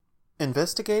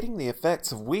Investigating the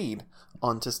effects of weed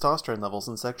on testosterone levels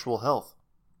and sexual health.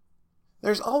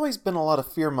 There's always been a lot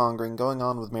of fear-mongering going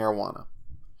on with marijuana.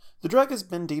 The drug has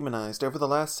been demonized over the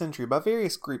last century by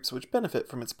various groups which benefit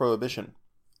from its prohibition.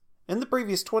 In the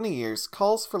previous 20 years,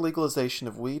 calls for legalization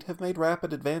of weed have made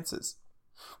rapid advances.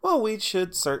 While weed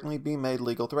should certainly be made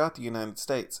legal throughout the United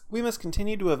States, we must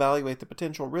continue to evaluate the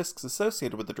potential risks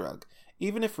associated with the drug,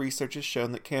 even if research has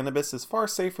shown that cannabis is far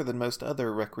safer than most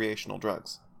other recreational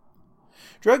drugs.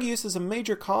 Drug use is a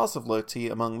major cause of low T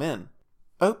among men.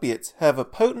 Opiates have a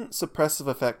potent suppressive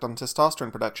effect on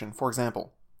testosterone production, for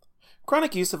example.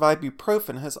 Chronic use of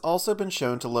ibuprofen has also been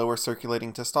shown to lower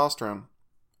circulating testosterone.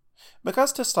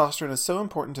 Because testosterone is so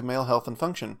important to male health and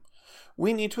function,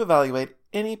 we need to evaluate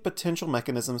any potential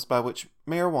mechanisms by which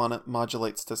marijuana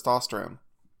modulates testosterone.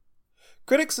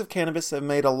 Critics of cannabis have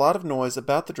made a lot of noise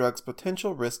about the drug's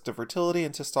potential risk to fertility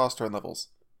and testosterone levels.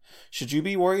 Should you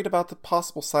be worried about the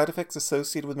possible side effects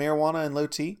associated with marijuana and low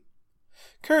T?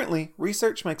 Currently,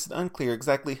 research makes it unclear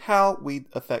exactly how weed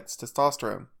affects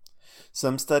testosterone.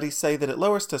 Some studies say that it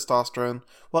lowers testosterone,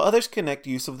 while others connect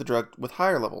use of the drug with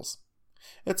higher levels.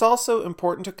 It's also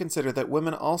important to consider that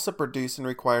women also produce and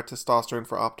require testosterone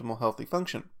for optimal healthy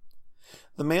function.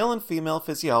 The male and female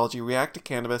physiology react to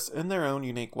cannabis in their own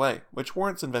unique way, which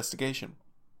warrants investigation.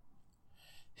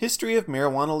 History of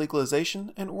marijuana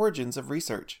legalization and origins of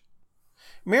research.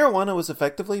 Marijuana was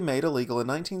effectively made illegal in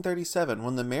 1937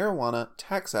 when the Marijuana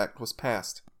Tax Act was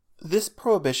passed. This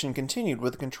prohibition continued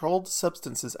with the Controlled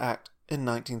Substances Act in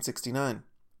 1969.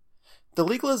 The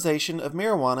legalization of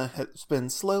marijuana has been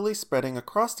slowly spreading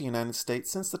across the United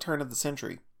States since the turn of the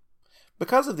century.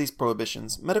 Because of these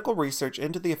prohibitions, medical research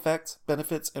into the effects,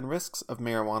 benefits, and risks of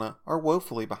marijuana are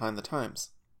woefully behind the times.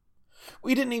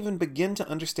 We didn't even begin to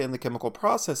understand the chemical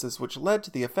processes which led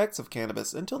to the effects of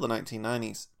cannabis until the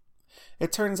 1990s.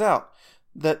 It turns out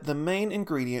that the main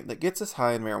ingredient that gets us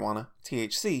high in marijuana,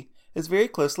 THC, is very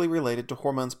closely related to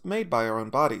hormones made by our own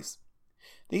bodies.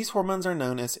 These hormones are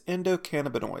known as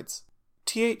endocannabinoids.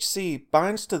 THC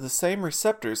binds to the same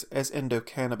receptors as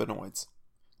endocannabinoids,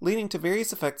 leading to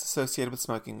various effects associated with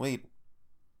smoking weed.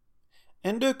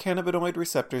 Endocannabinoid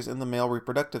receptors in the male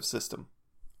reproductive system.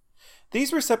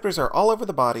 These receptors are all over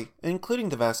the body, including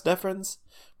the vas deferens,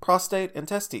 prostate, and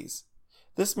testes.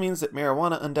 This means that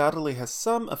marijuana undoubtedly has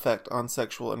some effect on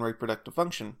sexual and reproductive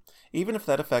function, even if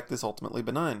that effect is ultimately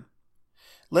benign.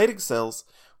 Leydig cells,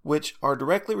 which are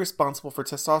directly responsible for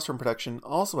testosterone production,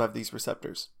 also have these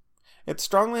receptors. It's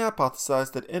strongly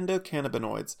hypothesized that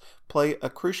endocannabinoids play a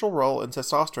crucial role in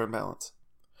testosterone balance.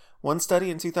 One study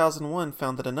in 2001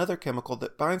 found that another chemical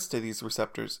that binds to these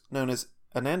receptors, known as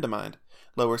anandamide,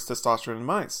 lowers testosterone in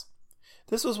mice.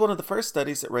 This was one of the first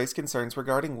studies that raised concerns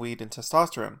regarding weed and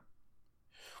testosterone.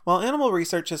 While animal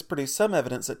research has produced some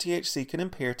evidence that THC can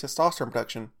impair testosterone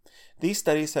production, these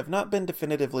studies have not been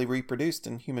definitively reproduced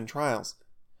in human trials.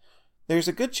 There's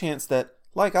a good chance that,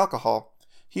 like alcohol,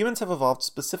 humans have evolved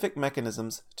specific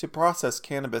mechanisms to process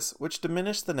cannabis which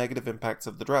diminish the negative impacts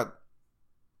of the drug.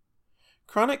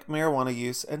 Chronic marijuana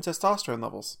use and testosterone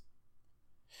levels.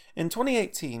 In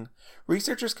 2018,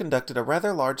 researchers conducted a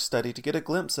rather large study to get a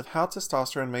glimpse of how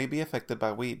testosterone may be affected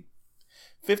by weed.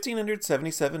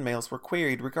 1,577 males were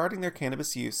queried regarding their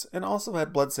cannabis use and also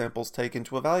had blood samples taken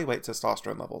to evaluate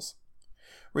testosterone levels.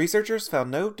 Researchers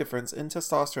found no difference in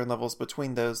testosterone levels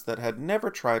between those that had never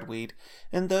tried weed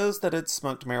and those that had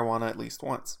smoked marijuana at least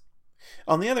once.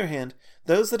 On the other hand,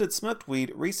 those that had smoked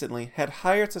weed recently had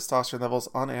higher testosterone levels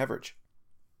on average.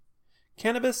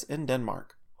 Cannabis in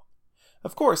Denmark.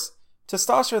 Of course,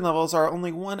 testosterone levels are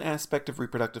only one aspect of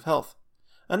reproductive health.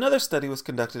 Another study was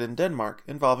conducted in Denmark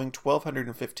involving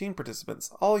 1,215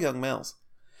 participants, all young males.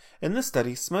 In this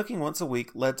study, smoking once a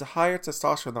week led to higher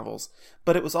testosterone levels,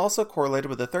 but it was also correlated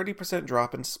with a 30%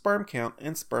 drop in sperm count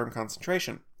and sperm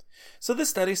concentration. So this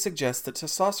study suggests that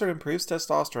testosterone improves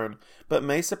testosterone, but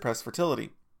may suppress fertility.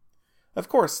 Of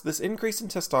course, this increase in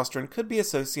testosterone could be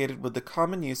associated with the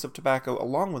common use of tobacco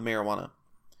along with marijuana.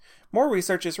 More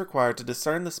research is required to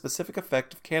discern the specific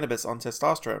effect of cannabis on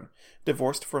testosterone,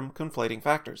 divorced from conflating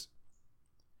factors.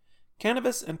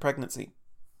 Cannabis and pregnancy.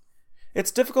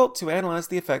 It's difficult to analyze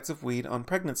the effects of weed on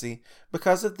pregnancy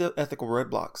because of the ethical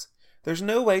roadblocks. There's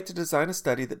no way to design a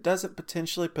study that doesn't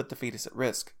potentially put the fetus at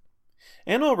risk.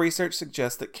 Animal research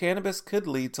suggests that cannabis could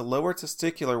lead to lower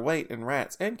testicular weight in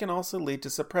rats and can also lead to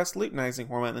suppressed luteinizing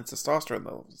hormone and testosterone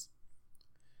levels.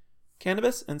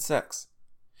 Cannabis and sex.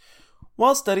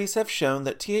 While studies have shown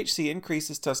that THC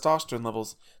increases testosterone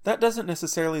levels, that doesn't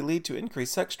necessarily lead to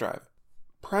increased sex drive.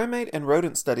 Primate and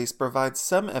rodent studies provide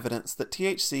some evidence that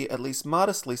THC at least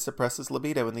modestly suppresses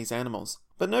libido in these animals,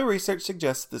 but no research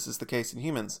suggests this is the case in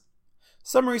humans.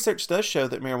 Some research does show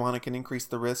that marijuana can increase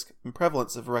the risk and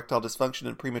prevalence of erectile dysfunction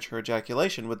and premature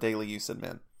ejaculation with daily use in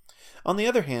men. On the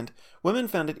other hand, women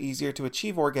found it easier to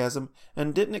achieve orgasm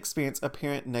and didn't experience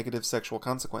apparent negative sexual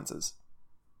consequences.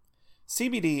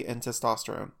 CBD and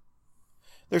testosterone.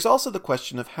 There's also the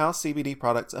question of how CBD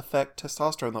products affect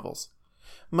testosterone levels.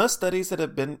 Most studies that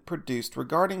have been produced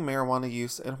regarding marijuana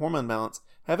use and hormone balance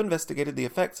have investigated the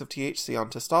effects of THC on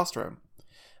testosterone.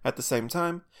 At the same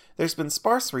time, there's been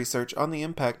sparse research on the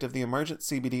impact of the emergent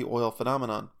CBD oil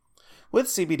phenomenon. With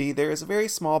CBD, there is a very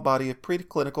small body of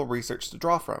preclinical research to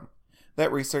draw from.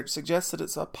 That research suggests that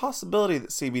it's a possibility that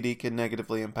CBD can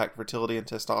negatively impact fertility and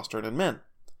testosterone in men.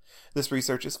 This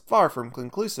research is far from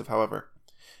conclusive, however.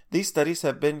 These studies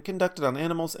have been conducted on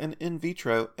animals and in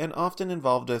vitro and often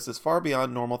involve doses far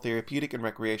beyond normal therapeutic and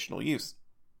recreational use.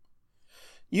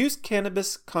 Use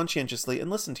cannabis conscientiously and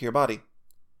listen to your body.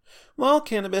 While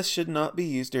cannabis should not be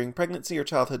used during pregnancy or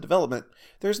childhood development,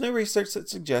 there is no research that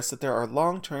suggests that there are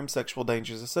long-term sexual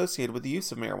dangers associated with the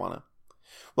use of marijuana.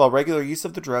 While regular use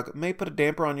of the drug may put a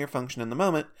damper on your function in the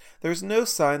moment, there is no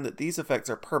sign that these effects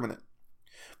are permanent.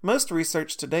 Most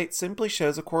research to date simply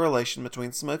shows a correlation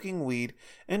between smoking weed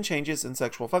and changes in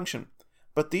sexual function,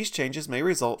 but these changes may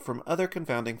result from other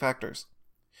confounding factors.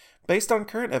 Based on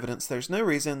current evidence, there's no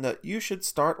reason that you should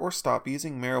start or stop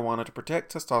using marijuana to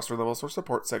protect testosterone levels or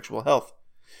support sexual health.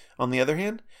 On the other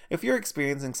hand, if you're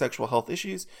experiencing sexual health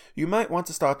issues, you might want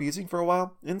to stop using for a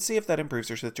while and see if that improves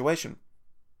your situation.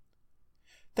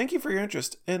 Thank you for your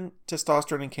interest in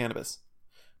testosterone and cannabis.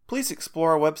 Please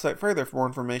explore our website further for more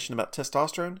information about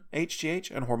testosterone,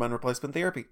 HGH, and hormone replacement therapy.